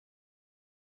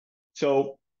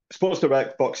So sports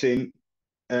direct boxing,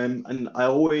 and I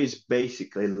always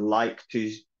basically like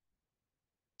to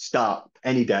start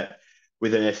any deck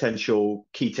with an essential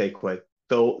key takeaway.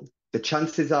 So the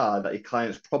chances are that your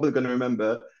client's probably going to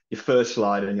remember your first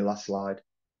slide and your last slide,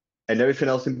 and everything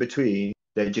else in between,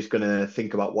 they're just going to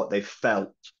think about what they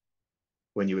felt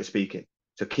when you were speaking.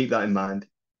 So keep that in mind.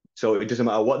 So it doesn't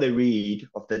matter what they read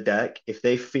off the deck, if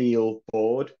they feel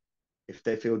bored, if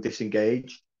they feel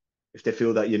disengaged, if they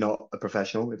feel that you're not a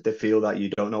professional, if they feel that you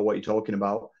don't know what you're talking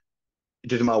about, it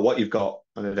doesn't matter what you've got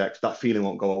on the deck, that feeling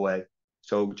won't go away.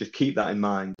 So just keep that in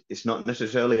mind. It's not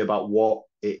necessarily about what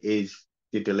it is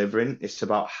you're delivering, it's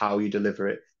about how you deliver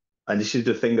it. And this is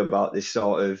the thing about this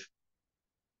sort of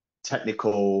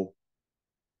technical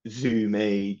Zoom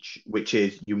age, which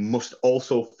is you must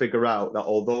also figure out that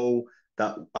although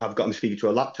that I've got, I'm speaking to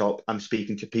a laptop, I'm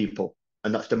speaking to people.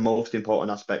 And that's the most important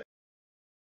aspect